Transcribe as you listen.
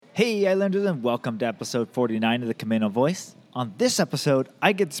Hey Islanders, and welcome to episode 49 of the Camino Voice. On this episode,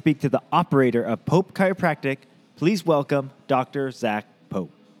 I get to speak to the operator of Pope Chiropractic. Please welcome Dr. Zach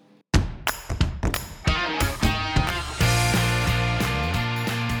Pope.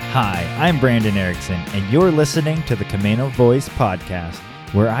 Hi, I'm Brandon Erickson, and you're listening to the Camino Voice podcast,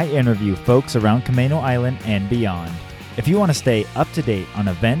 where I interview folks around Camino Island and beyond. If you want to stay up to date on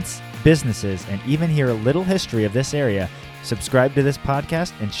events, businesses, and even hear a little history of this area, subscribe to this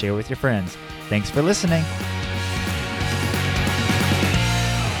podcast and share with your friends. Thanks for listening.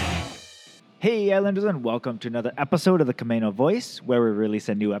 Hey Islanders, and welcome to another episode of the Camino Voice, where we release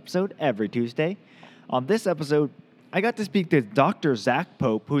a new episode every Tuesday. On this episode, I got to speak to Dr. Zach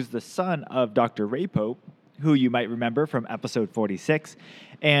Pope, who's the son of Dr. Ray Pope, who you might remember from episode 46.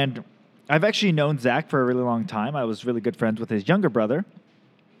 And I've actually known Zach for a really long time. I was really good friends with his younger brother.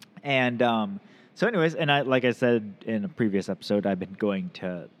 And so anyways, like I said in a previous episode, I've been going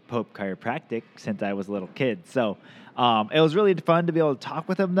to Pope Chiropractic since I was a little kid. So it was really fun to be able to talk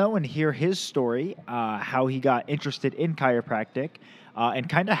with him, though, and hear his story, how he got interested in chiropractic, and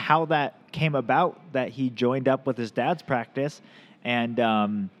kind of how that came about that he joined up with his dad's practice.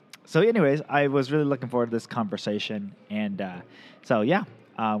 And so anyways, I was really looking forward to this conversation. And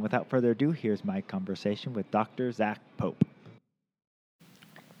without further ado, here's my conversation with Dr. Zach Pope.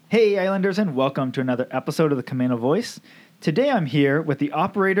 Hey Islanders, and welcome to another episode of the Camino Voice. Today I'm here with the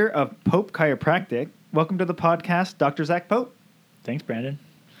operator of Pope Chiropractic. Welcome to the podcast, Dr. Zach Pope. Thanks, Brandon.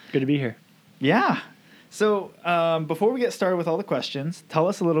 Good to be here. Yeah. So before we get started with all the questions, tell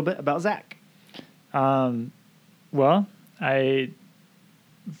us a little bit about Zach. Well,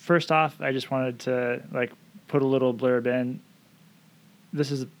 first off, I just wanted to put a little blurb in.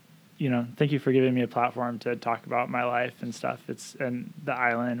 This is, thank you for giving me a platform to talk about my life and stuff. And the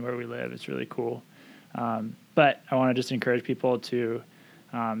island where we live. It's really cool. But I want to just encourage people to,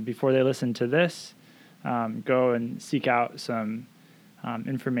 before they listen to this, go and seek out some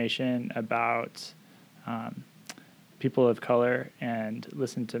information about people of color and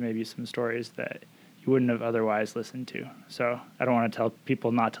listen to maybe some stories that you wouldn't have otherwise listened to. So I don't want to tell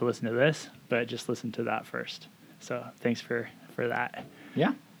people not to listen to this, but just listen to that first. So thanks for that.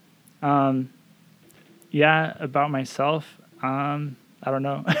 Yeah. About myself, I don't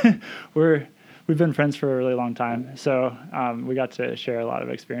know. We've been friends for a really long time, so we got to share a lot of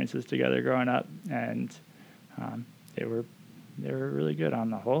experiences together growing up, and they were really good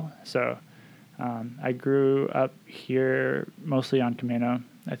on the whole. So I grew up here mostly on Camino.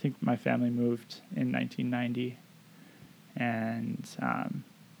 I think my family moved in 1990, and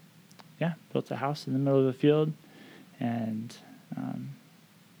built a house in the middle of the field, and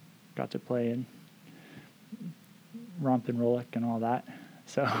got to play in romp and rollick and all that.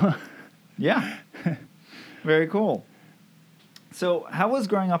 So yeah, very cool. So how was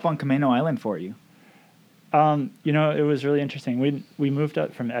growing up on Camino Island for you? It was really interesting. We moved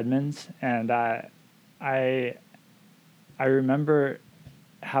up from Edmonds, and I remember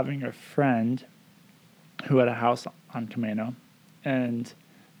having a friend who had a house on Camino, and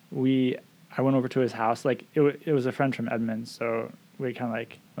I went over to his house. It was a friend from Edmonds, so we kind of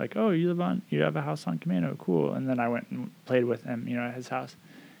oh, you have a house on Camino, cool. And then I went and played with him, at his house,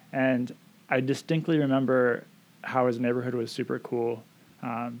 and I distinctly remember how his neighborhood was super cool,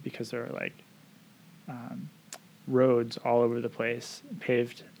 because there were roads all over the place,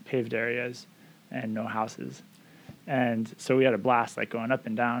 paved areas, and no houses. And so we had a blast, going up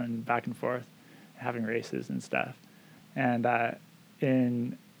and down and back and forth, having races and stuff. And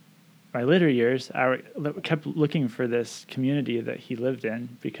in my later years, I kept looking for this community that he lived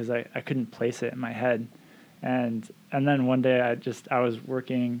in because I couldn't place it in my head. And then one day I was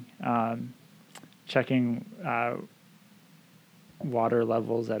working, checking water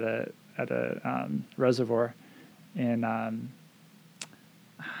levels at a reservoir in I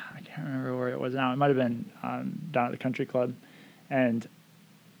can't remember where it was now. It might have been down at the country club, and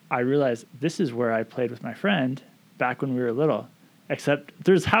I realized this is where I played with my friend back when we were little. Except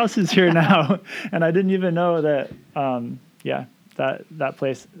there's houses here now, and I didn't even know that. That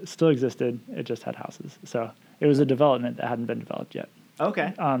place still existed. It just had houses, so it was a development that hadn't been developed yet.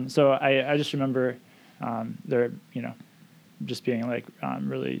 Okay. So I just remember there, just being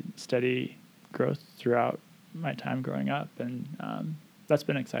really steady growth throughout my time growing up, and that's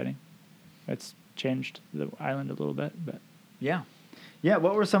been exciting. It's changed the island a little bit, but yeah.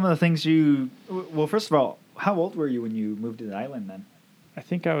 What were some of the things well, first of all, how old were you when you moved to the island then? I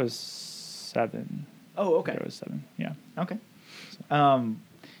think I was 7. Oh, okay. I was 7. Yeah. Okay. So.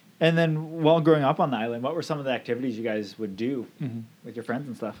 And then while growing up on the island, what were some of the activities you guys would do with your friends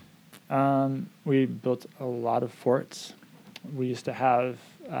and stuff? We built a lot of forts. We used to have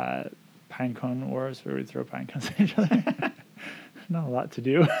pine cone wars where we'd throw pine cones at each other. Not a lot to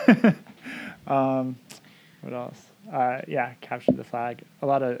do. What else? Yeah, capture the flag. A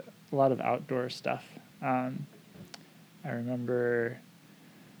lot of outdoor stuff. I remember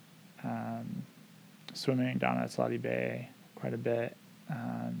swimming down at Slotty Bay quite a bit.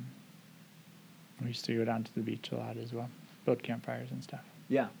 We used to go down to the beach a lot as well, build campfires and stuff.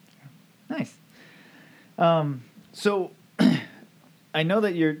 Yeah. Nice. So I know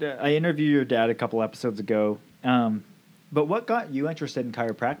that I interviewed your dad a couple episodes ago, but what got you interested in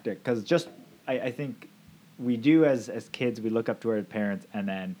chiropractic? Because I think we do as kids, we look up to our parents, and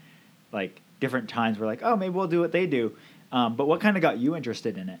then like different times we're like, oh, maybe we'll do what they do. But what kind of got you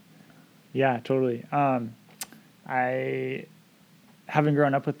interested in it? Yeah, totally. I, having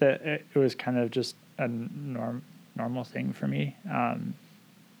grown up with it, it was kind of just a normal thing for me.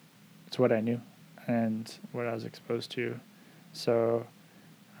 It's what I knew and what I was exposed to. So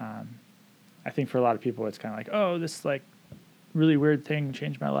I think for a lot of people, it's kind of like, oh, this like really weird thing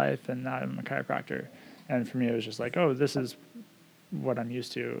changed my life, and now I'm a chiropractor. And for me, it was just like, oh, this is what I'm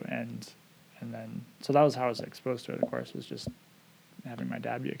used to. And then, so that was how I was exposed to it, of course, was just having my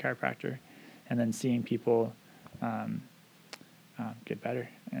dad be a chiropractor and then seeing people get better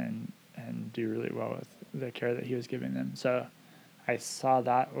and do really well with the care that he was giving them. So I saw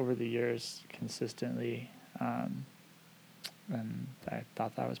that over the years consistently, and I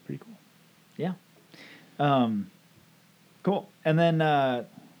thought that was pretty cool. Yeah. Cool. And then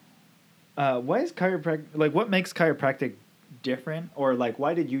why is chiropractic, like what makes chiropractic different, or like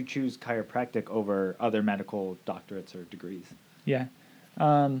why did you choose chiropractic over other medical doctorates or degrees? Yeah.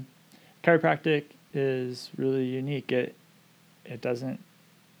 Chiropractic is really unique. It doesn't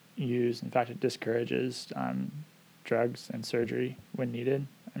use, in fact, it discourages drugs and surgery when needed.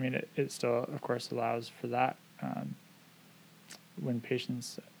 I mean, it still, of course, allows for that when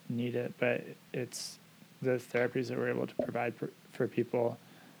patients need it, but it's the therapies that we're able to provide for people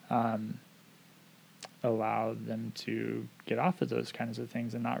allow them to get off of those kinds of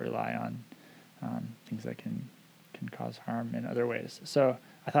things and not rely on things that can cause harm in other ways. So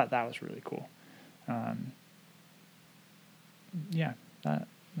I thought that was really cool. Yeah, that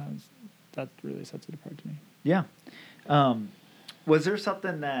really sets it apart to me. Yeah. Was there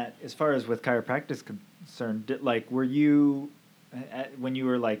something that, as far as with chiropractic is concerned, like were you, when you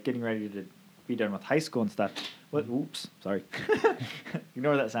were like getting ready to be done with high school and stuff, oops, sorry.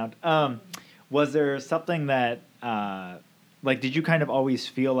 Ignore that sound. Was there something that, like, did you kind of always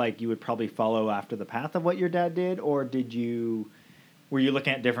feel like you would probably follow after the path of what your dad did, or were you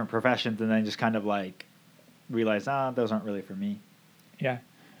looking at different professions and then just kind of like realize, those aren't really for me? Yeah.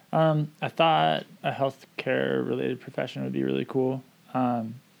 I thought a healthcare related profession would be really cool.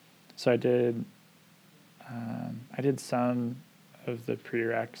 So I did some of the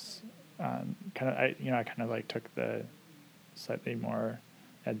prereqs. I kind of like took the slightly more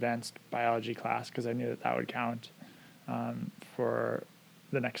advanced biology class because I knew that would count for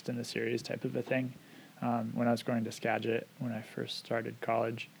the next in the series type of a thing when I was going to Skagit when I first started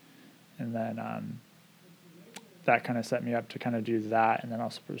college. And then that kind of set me up to kind of do that and then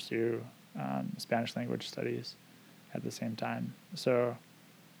also pursue Spanish language studies at the same time. So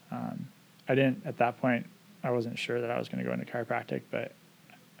I didn't, at that point, I wasn't sure that I was going to go into chiropractic, but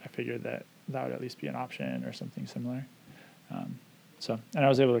I figured that would at least be an option or something similar. And I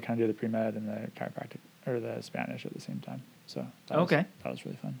was able to kind of do the pre-med and the chiropractic or the Spanish at the same time. So that was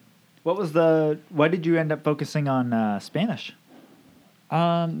really fun. Why did you end up focusing on Spanish?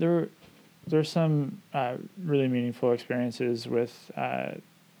 There's some really meaningful experiences with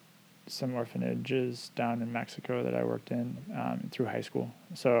some orphanages down in Mexico that I worked in through high school.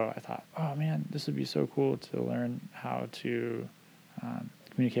 So I thought, oh man, this would be so cool to learn how to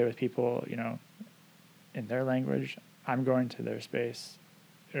communicate with people, in their language. I'm going to their space.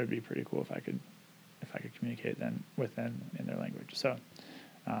 It would be pretty cool if I could communicate with them in their language. So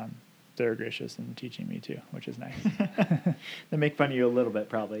they're gracious in teaching me too, which is nice. They make fun of you a little bit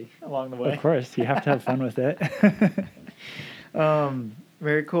probably along the way. Of course, you have to have fun with it.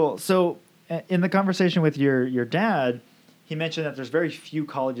 Very cool. So in the conversation with your dad, he mentioned that there's very few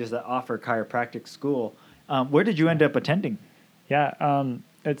colleges that offer chiropractic school. Where did you end up attending? Yeah,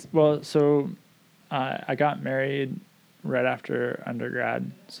 I got married right after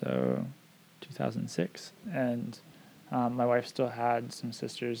undergrad, so 2006, and my wife still had some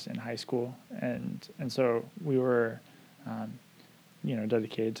sisters in high school, and so we were,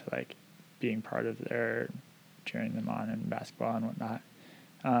 dedicated to like being part of their cheering them on in basketball and whatnot.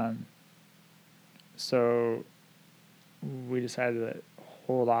 So we decided to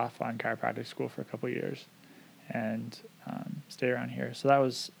hold off on chiropractic school for a couple of years, and stay around here. So that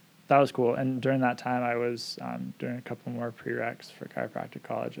was cool. And during that time, I was doing a couple more prereqs for chiropractic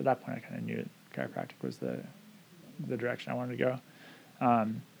college. At that point, I kind of knew chiropractic was the direction I wanted to go.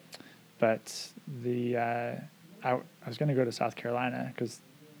 But I was going to go to South Carolina because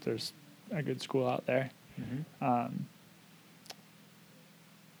there's a good school out there. Mm-hmm.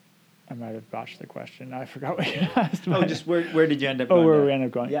 I might have botched the question. I forgot what you asked. Oh, just where did you end up going? Oh, where we ended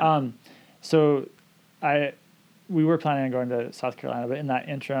up going. Yeah. So we were planning on going to South Carolina, but in that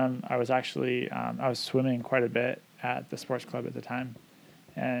interim, I was actually, I was swimming quite a bit at the sports club at the time.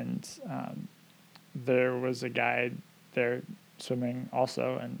 And there was a guy there swimming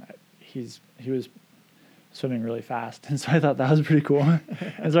also, and he was swimming really fast. And so I thought that was pretty cool.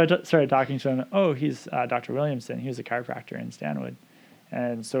 And so I started talking to him. Oh, he's Dr. Williamson. He was a chiropractor in Stanwood.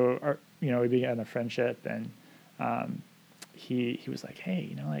 And so, we began a friendship, and he was like,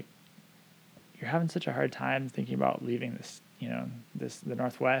 hey, like, you're having such a hard time thinking about leaving the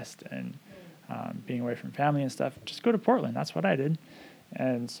Northwest and being away from family and stuff. Just go to Portland. That's what I did.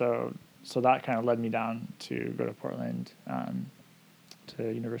 And so that kind of led me down to go to Portland, to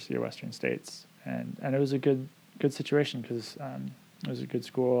University of Western States. And it was a good situation because it was a good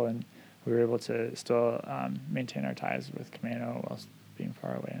school, and we were able to still maintain our ties with Camano while being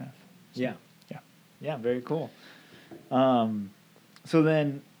far away enough. So, Yeah, very cool. So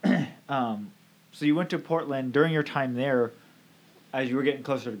then, so you went to Portland during your time there. As you were getting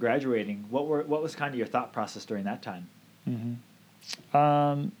closer to graduating, what was kind of your thought process during that time?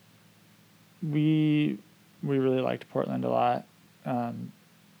 Mm-hmm. We really liked Portland a lot, and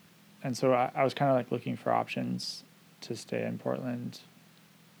so I was kind of like looking for options to stay in Portland,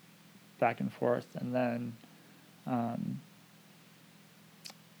 back and forth, and then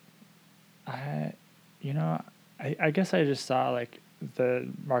I guess I just saw like the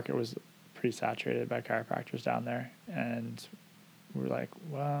market was pretty saturated by chiropractors down there, and we were like,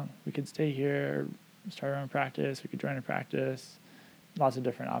 well, we could stay here, start our own practice, we could join a practice, lots of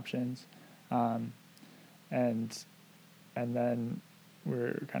different options, and then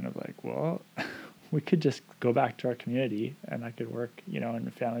we're kind of like, well, we could just go back to our community, and I could work, in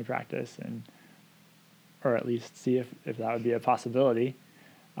a family practice, or at least see if that would be a possibility.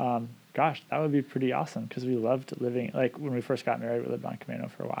 Gosh, that would be pretty awesome because we loved living. Like when we first got married, we lived on Camano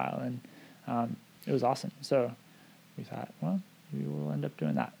for a while, and it was awesome. So we thought, well, we will end up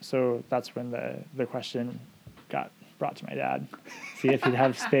doing that. So that's when the question got brought to my dad, see if he'd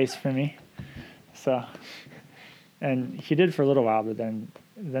have space for me. So, and he did for a little while, but then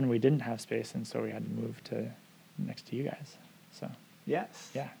we didn't have space, and so we had to move to next to you guys. So yes,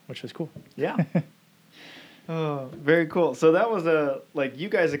 yeah, which was cool. Yeah. Oh, very cool. So that was you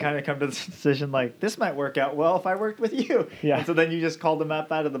guys had kind of come to this decision, like, this might work out well if I worked with you. Yeah. And so then you just called them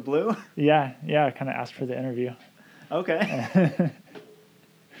up out of the blue? Yeah. I kind of asked for the interview. Okay.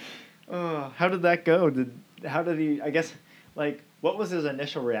 How did that go? How did he, I guess, like, what was his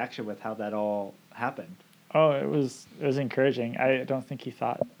initial reaction with how that all happened? Oh, it was encouraging. I don't think he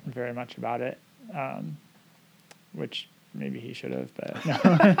thought very much about it, which maybe he should have, but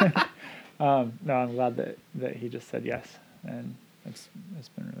no. No, I'm glad that he just said yes, and it's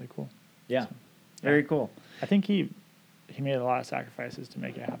been really cool. Yeah, so, very cool. I think he made a lot of sacrifices to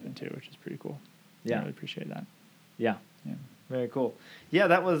make it happen too, which is pretty cool. Yeah, I really appreciate that. Yeah, very cool. Yeah,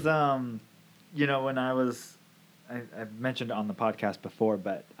 that was when I've mentioned on the podcast before,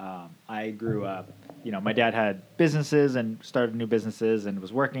 but I grew up. My dad had businesses and started new businesses and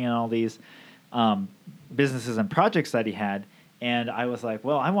was working on all these businesses and projects that he had. And I was like,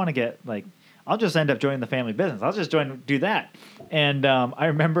 well, I want to get, like, I'll just end up joining the family business. I'll just do that. And I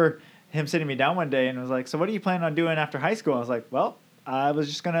remember him sitting me down one day and was like, so what are you planning on doing after high school? I was like, well, I was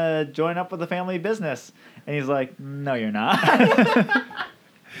just going to join up with the family business. And he's like, no, you're not.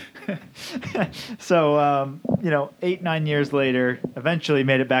 So, 8-9 years later, eventually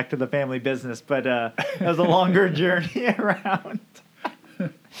made it back to the family business. But it was a longer journey around.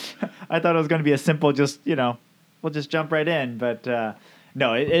 I thought it was going to be a simple we'll just jump right in. But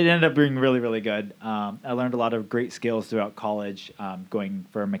no, it ended up being really, really good. I learned a lot of great skills throughout college, going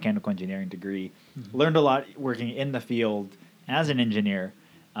for a mechanical engineering degree. Mm-hmm. Learned a lot working in the field as an engineer.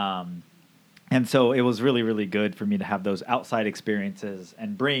 And so it was really, really good for me to have those outside experiences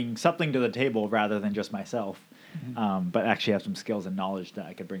and bring something to the table rather than just myself. Mm-hmm. But actually have some skills and knowledge that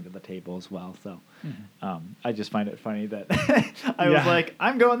I could bring to the table as well. So I just find it funny that I was like,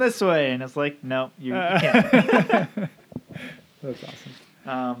 I'm going this way. And it's like, no, you can't. That's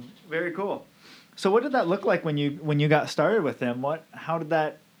awesome. Very cool. So what did that look like when you got started with him? How did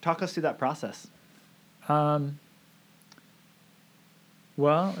that, talk us through that process? Well,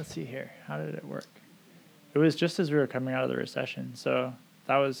 let's see here. How did it work? it was just as we were coming out of the recession. So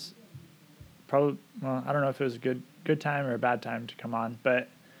that was probably, well, I don't know if it was a good time or a bad time to come on, but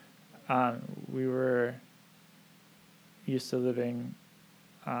we were used to living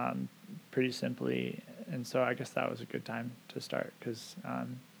pretty simply, and so I guess that was a good time to start because,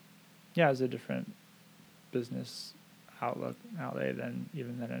 it was a different business outlay than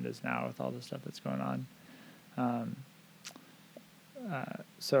it is now with all the stuff that's going on.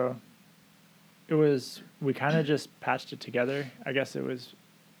 So we kind of just patched it together. I guess it was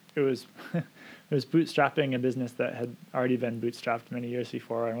it was bootstrapping a business that had already been bootstrapped many years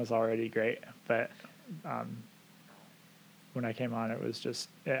before and was already great. But when I came on, it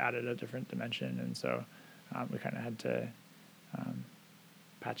added a different dimension, and so we kind of had to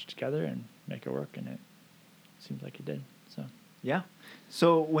patch it together and make it work, and it seems like it did. So yeah.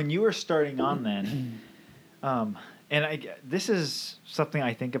 So when you were starting on then, this is something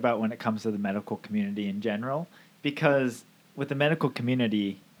I think about when it comes to the medical community in general, because with the medical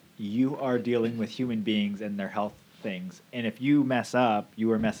community, you are dealing with human beings and their health things. And if you mess up,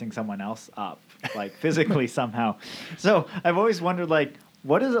 you are messing someone else up, like physically somehow. So I've always wondered, like,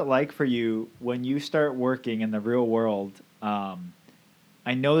 what is it like for you when you start working in the real world?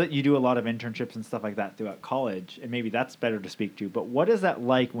 I know that you do a lot of internships and stuff like that throughout college, and maybe that's better to speak to. But what is that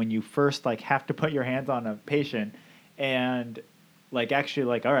like when you first have to put your hands on a patient and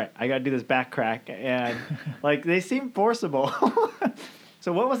actually all right, I got to do this back crack, and they seem forcible.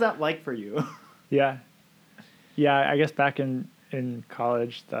 So what was that like for you? Yeah, I guess back in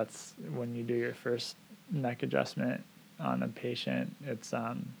college, that's when you do your first neck adjustment on a patient. It's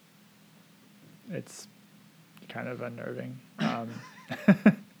kind of unnerving.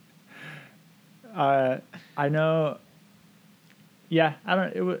 I know. Yeah, I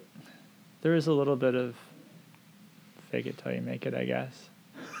don't. There was a little bit of fake it till you make it, I guess.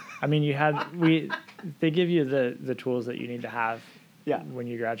 I mean, they give you the tools that you need to have. Yeah. When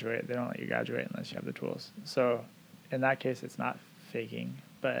you graduate, they don't let you graduate unless you have the tools. So, in that case, it's not faking,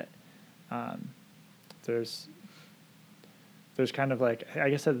 but there's kind of I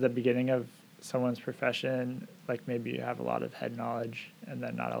guess at the beginning of someone's profession, maybe you have a lot of head knowledge and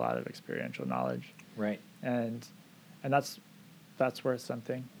then not a lot of experiential knowledge. Right. And that's worth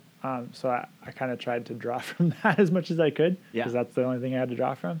something. So I kind of tried to draw from that as much as I could, because that's the only thing I had to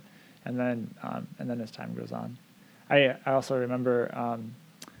draw from. And then as time goes on, I also remember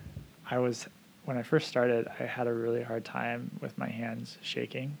when I first started, I had a really hard time with my hands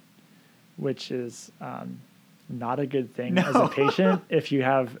shaking, which is not a good thing as a patient if you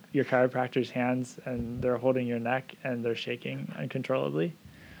have your chiropractor's hands and they're holding your neck and they're shaking uncontrollably.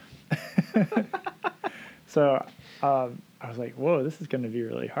 So I was like, whoa, this is going to be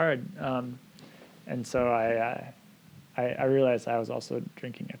really hard. And so I realized I was also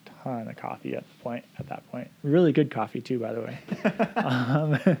drinking a ton of coffee at that point. Really good coffee too, by the way.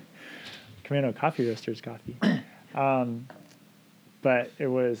 Camino Coffee Roasters coffee. But I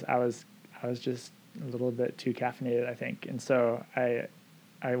was just a little bit too caffeinated, I think. And so I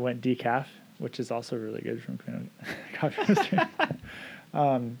went decaf, which is also really good from Camino Coffee Roasters.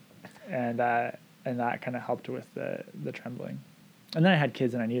 And that kind of helped with the trembling. And then I had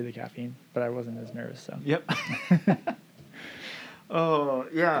kids and I needed the caffeine, but I wasn't as nervous. So. Yep. Oh,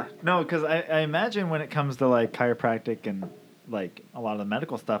 yeah. No, because I imagine when it comes to chiropractic and a lot of the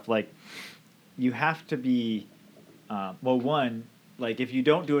medical stuff, you have to be, one, if you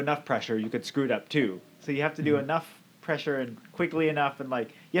don't do enough pressure, you could screw it up too. So you have to do enough pressure and quickly enough, and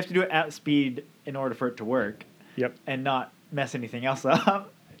you have to do it at speed in order for it to work. Yep. And not mess anything else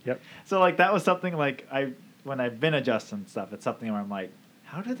up. Yep. So that was something when I've been adjusting stuff, it's something where I'm like,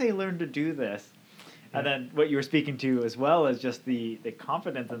 how do they learn to do this? Yeah. And then what you were speaking to as well is just the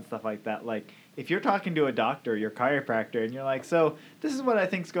confidence and stuff like that. If you're talking to a doctor, your chiropractor, and you're like, so this is what I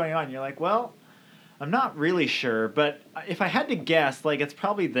think's going on. You're like, well, I'm not really sure, but if I had to guess, it's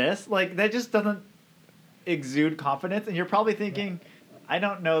probably this. That just doesn't exude confidence, and you're probably thinking, I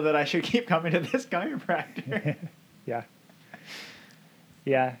don't know that I should keep coming to this chiropractor. Yeah.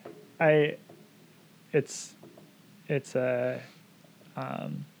 Yeah. It's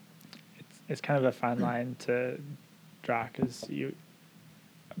kind of a fine line to draw, because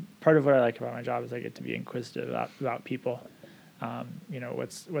part of what I like about my job is I get to be inquisitive about people.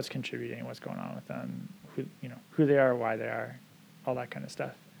 What's contributing, what's going on with them, who they are, why they are, all that kind of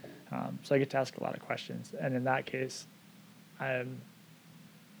stuff. So I get to ask a lot of questions, and in that case, I'm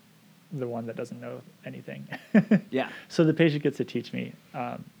the one that doesn't know anything. Yeah. So the patient gets to teach me,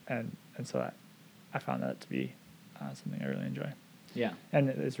 and so I found that to be something I really enjoy. Yeah. And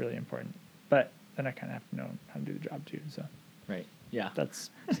it is really important. But then I kind of have to know how to do the job too. So right. Yeah. that's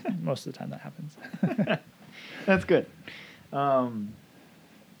most of the time that happens. That's good. Um,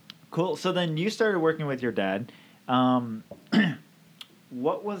 cool. So then you started working with your dad. Um,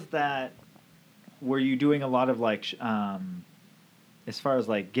 what was that? Were you doing a lot of like, as far as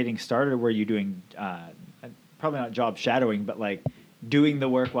like getting started? Were you doing probably not job shadowing, but like doing the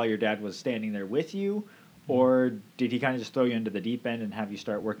work while your dad was standing there with you, or did he kind of just throw you into the deep end and have you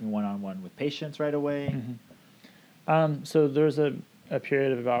start working one on one with patients right away? So there was a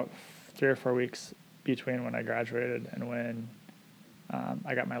period of about 3 or 4 weeks between when I graduated and when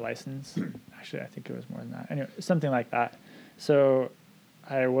I got my license. Actually, I think it was more than that. Anyway, something like that. So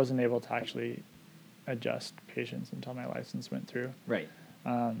I wasn't able to actually adjust patients until my license went through. Right.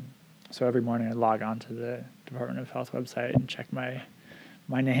 So every morning I'd log on to the Department of Health website and check my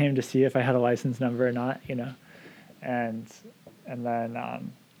name to see if I had a license number or not, and then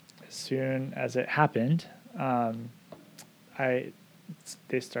as soon as it happened,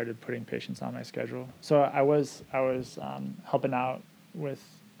 they started putting patients on my schedule. So I was helping out with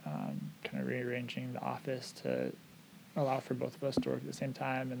kind of rearranging the office to allow for both of us to work at the same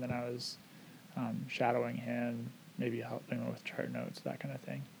time, and then I was shadowing him, maybe helping him with chart notes, that kind of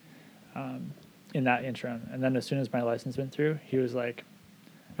thing, in that interim. And then as soon as my license went through, he was like,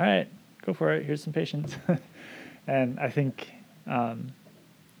 all right, go for it. Here's some patients. And I think that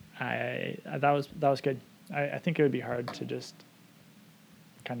was good. I think it would be hard to just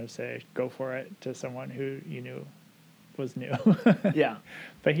kind of say, go for it to someone who you knew was new. Yeah.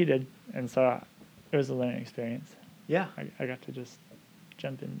 But he did. And so it was a learning experience. Yeah. I got to just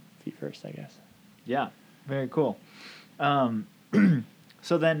jump in feet first, I guess. Yeah. Very cool.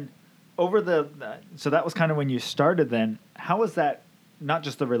 So then so that was kind of when you started then. How was that, not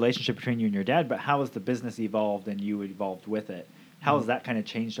just the relationship between you and your dad, but how has the business evolved and you evolved with it? How has that kind of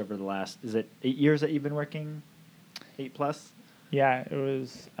changed over the last, is it 8 years that you've been working? 8+? Yeah, it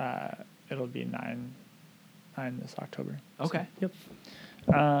was, it'll be 9 this October. Okay. So,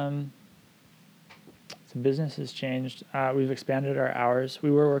 yep. The business has changed. We've expanded our hours. We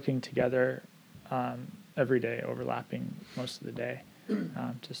were working together every day, overlapping most of the day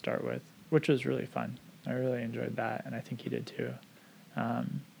to start with, which was really fun. I really enjoyed that, and I think he did too.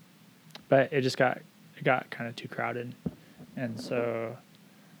 But it got kind of too crowded, and so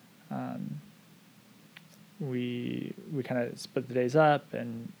we kind of split the days up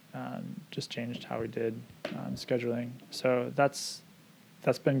and just changed how we did scheduling. So that's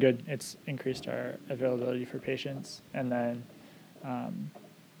been good. It's increased our availability for patients, and then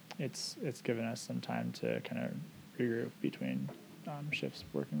it's given us some time to kind of regroup between shifts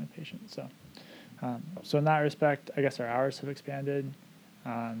working with patients. So in that respect, I guess our hours have expanded.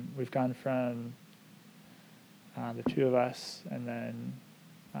 We've gone from the two of us and then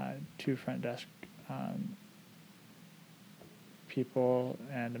 2 front desk people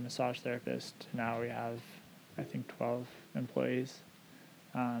and a massage therapist. Now we have, I think, 12 employees.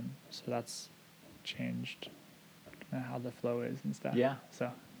 So that's changed kind of how the flow is and stuff. Yeah.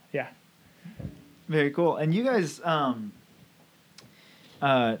 So, yeah. Very cool. And you guys,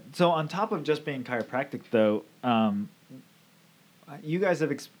 so on top of just being chiropractic, though, you guys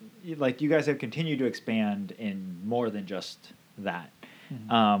have you guys have continued to expand in more than just that.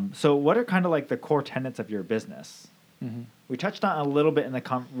 Mm-hmm. So what are kind of like the core tenets of your business? Mm-hmm. We touched on a little bit in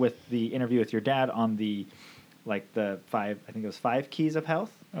the with the interview with your dad on the the 5, I think it was 5 keys of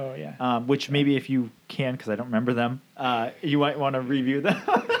health. Oh yeah. Which maybe if you can, because I don't remember them, you might want to review them.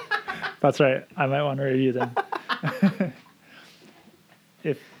 That's right. I might want to review them.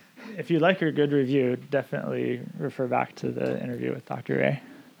 If you like a good review, definitely refer back to the interview with Dr. Ray.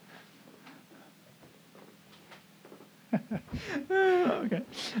 Okay.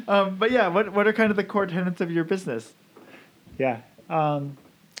 But yeah, what are kind of the core tenets of your business? Yeah.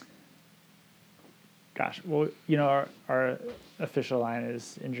 Gosh, well, our official line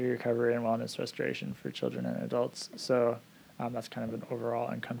is injury recovery and wellness restoration for children and adults. So that's kind of an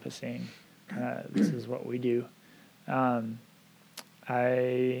overall encompassing kind of, this is what we do. I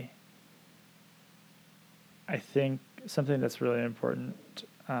think something that's really important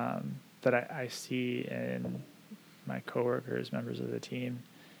that I see in my coworkers, members of the team,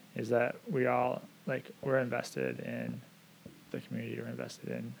 is that we all, we're invested in the community, we're invested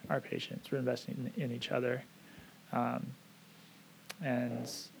in our patients, we're investing in each other. And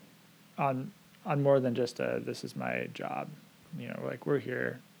on more than just this is my job, we're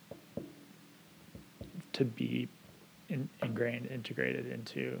here to be integrated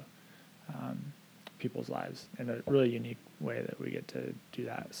into people's lives in a really unique way that we get to do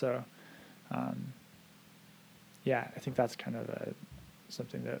that. So, yeah, I think that's kind of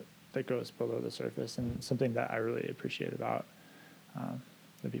something that goes below the surface and something that I really appreciate about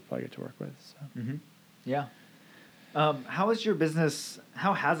the people I get to work with. So. Mm-hmm. Yeah. How has your business?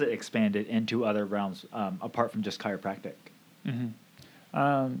 How has it expanded into other realms apart from just chiropractic?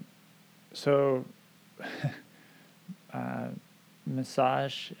 So,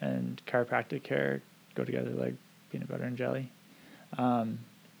 massage and chiropractic care go together like peanut butter and jelly.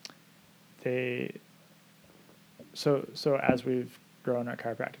 They so as we've grown our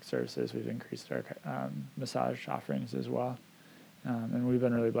chiropractic services, we've increased our massage offerings as well, and we've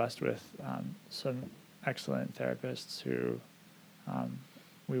been really blessed with some excellent therapists who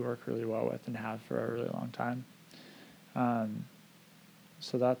we work really well with and have for a really long time.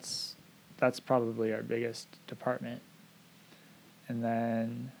 So that's probably our biggest department. And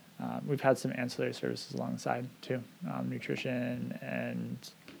then we've had some ancillary services alongside too, nutrition and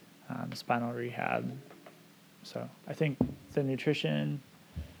spinal rehab. So I think the nutrition,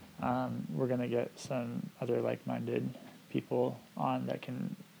 we're going to get some other like-minded people on that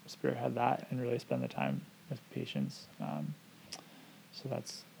can spearhead that and really spend the time with patients. So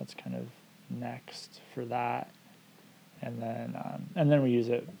that's kind of next for that. And then we use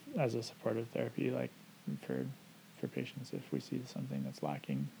it as a supportive therapy, like for patients. If we see something that's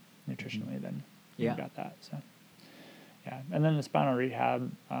lacking nutritionally, then we've got that. So yeah, and then the spinal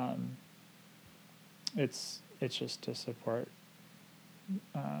rehab, it's just to support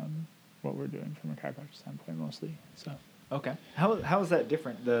what we're doing from a chiropractic standpoint mostly. So Okay. How is that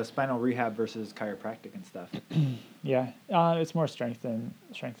different? The spinal rehab versus chiropractic and stuff. yeah, it's more strengthening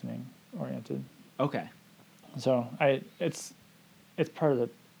oriented. Okay. So it's part of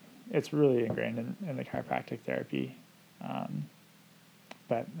it's really ingrained in the chiropractic therapy,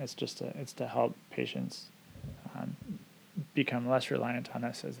 but it's to help patients become less reliant on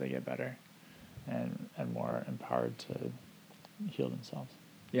us as they get better, and more empowered to heal themselves.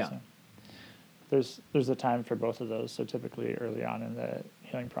 Yeah. So there's a time for both of those. So typically early on in the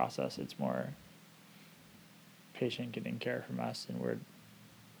healing process, it's more patient getting care from us, and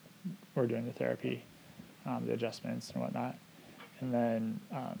we're doing the therapy, the adjustments and whatnot, and then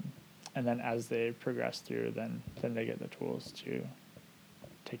as they progress through, then they get the tools to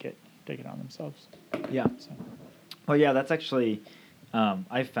take it on themselves. Yeah. So. Well, yeah, that's actually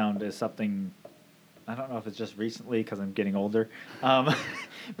I found is something. I don't know if it's just recently because I'm getting older,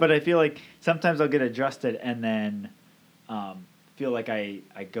 but I feel like sometimes I'll get adjusted and then feel like I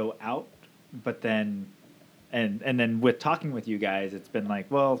go out, but then and then with talking with you guys, it's been like,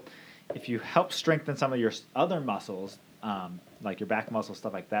 well, if you help strengthen some of your other muscles, like your back muscles,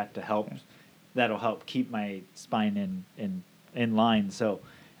 stuff like that, that'll help keep my spine in line. So.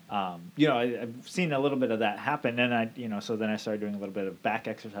 I've seen a little bit of that happen, and so then I started doing a little bit of back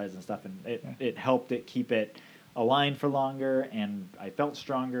exercise and stuff, and it helped it keep it aligned for longer, and I felt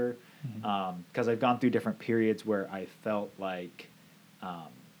stronger, because I've gone through different periods where I felt like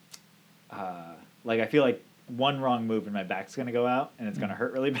I feel like one wrong move and my back's going to go out, and it's going to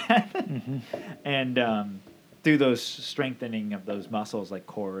hurt really bad, and through those strengthening of those muscles, like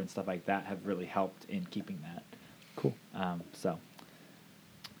core and stuff like that, have really helped in keeping that. Cool. So.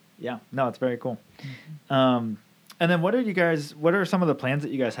 Yeah, no, it's very cool. And then what are some of the plans that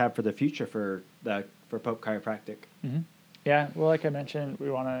you guys have for the future for Pope Chiropractic? Yeah, well, like I mentioned,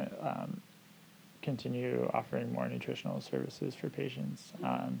 we want to continue offering more nutritional services for patients,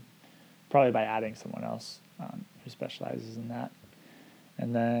 probably by adding someone else who specializes in that.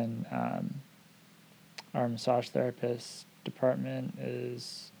 And then our massage therapist department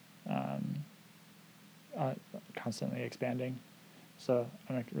is constantly expanding. So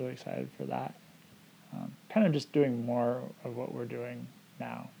I'm really excited for that. Kind of just doing more of what we're doing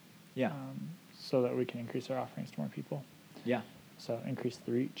now. Yeah. So that we can increase our offerings to more people. Yeah. So increase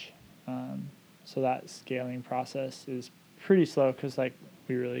the reach. So that scaling process is pretty slow because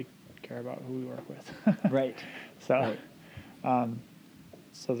we really care about who we work with. Right. So,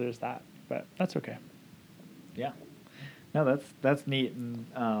 so there's that, but that's okay. Yeah. No, that's neat, and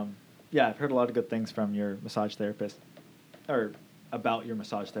I've heard a lot of good things from your massage therapist, or about your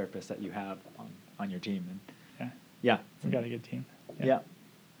massage therapist that you have on your team, and yeah, we got a good team. Yeah.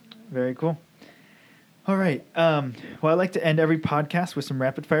 Very cool. All right. Well, I like to end every podcast with some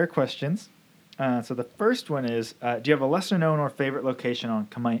rapid fire questions. So the first one is, do you have a lesser known or favorite location on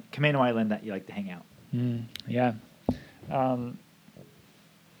Camano Island that you like to hang out? Yeah.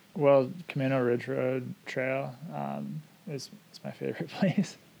 Well, Camano Ridge Road Trail is my favorite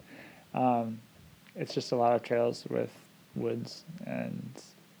place. It's just a lot of trails with woods, and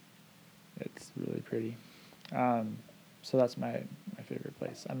it's really pretty. So that's my favorite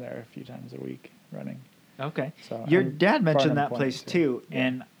place. I'm there a few times a week running. Okay. So your dad mentioned that place too, yeah.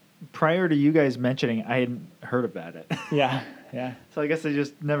 and prior to you guys mentioning, I hadn't heard about it. Yeah. Yeah. So I guess they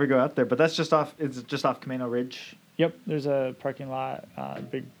just never go out there. But that's just off. It's just off Camino Ridge. Yep, there's a parking lot,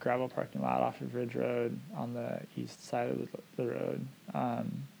 big gravel parking lot off of Ridge Road on the east side of the road,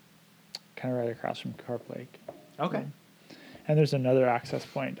 kind of right across from Carp Lake. Okay. And there's another access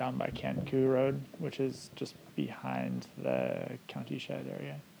point down by Cancun Road, which is just behind the county shed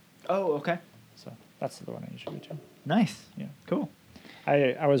area. Oh, okay. So that's the one I usually go to. Nice. Yeah. Cool.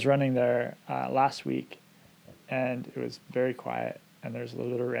 I was running there last week, and it was very quiet, and there's a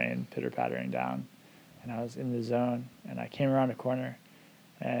little bit of rain pitter-pattering down. And I was in the zone, and I came around a corner,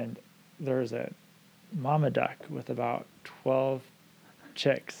 and there was a mama duck with about 12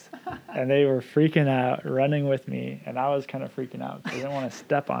 chicks, and they were freaking out, running with me, and I was kind of freaking out because I didn't want to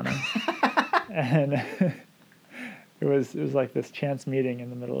step on them. And it was like this chance meeting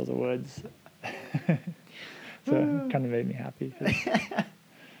in the middle of the woods. So it kind of made me happy.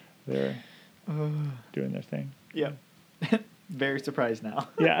 They were doing their thing. Yeah. Very surprised now.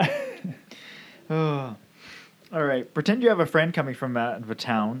 Yeah. Oh. All right. Pretend you have a friend coming from out of a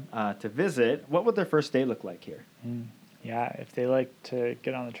town to visit. What would their first day look like here? Yeah, if they like to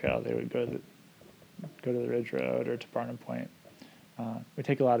get on the trail, they would go to the Ridge Road or to Barnum Point. We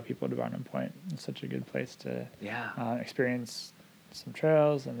take a lot of people to Barnum Point. It's such a good place to experience some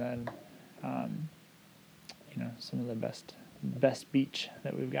trails, and then some of the best beach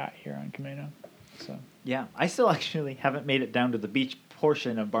that we've got here on Camino. So yeah, I still actually haven't made it down to the beach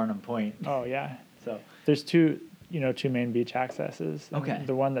portion of Barnum Point. Oh yeah, so there's two main beach accesses. Okay.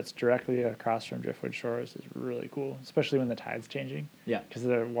 The one that's directly across from Driftwood Shores is really cool, especially when the tide's changing. Yeah. Because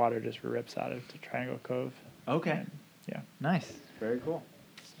the water just rips out of Triangle Cove. Okay. And, yeah. Nice. Very cool.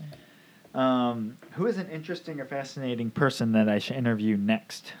 Who is an interesting or fascinating person that I should interview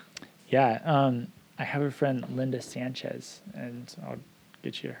next? Yeah. I have a friend, Linda Sanchez, and I'll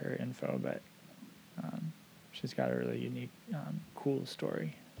get you her info, but she's got a really unique, cool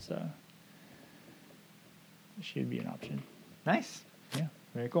story. So she'd be an option. Nice. Yeah.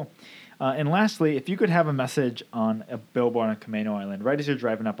 Very cool. And lastly, if you could have a message on a billboard on Camano Island, right as you're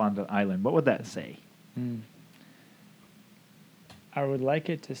driving up on the island, what would that say? I would like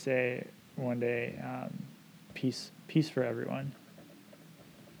it to say one day, peace for everyone.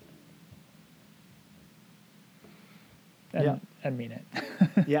 And mean it.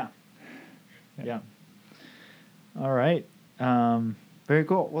 Yeah. Yeah. All right. Very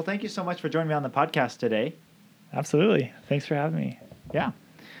cool. Well, thank you so much for joining me on the podcast today. Absolutely. Thanks for having me. Yeah.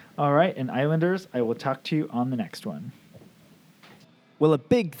 All right. And Islanders, I will talk to you on the next one. Well, a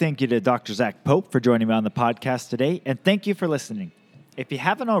big thank you to Dr. Zach Pope for joining me on the podcast today, and thank you for listening. If you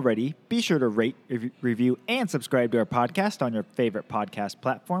haven't already, be sure to rate, review, and subscribe to our podcast on your favorite podcast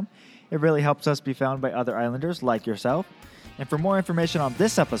platform. It really helps us be found by other Islanders like yourself. And for more information on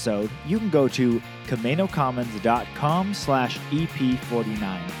this episode, you can go to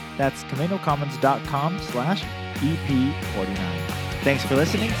CamanoCommons.com/EP49. That's CamanoCommons.com/EP49. Thanks for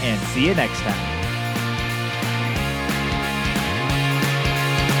listening, and see you next time.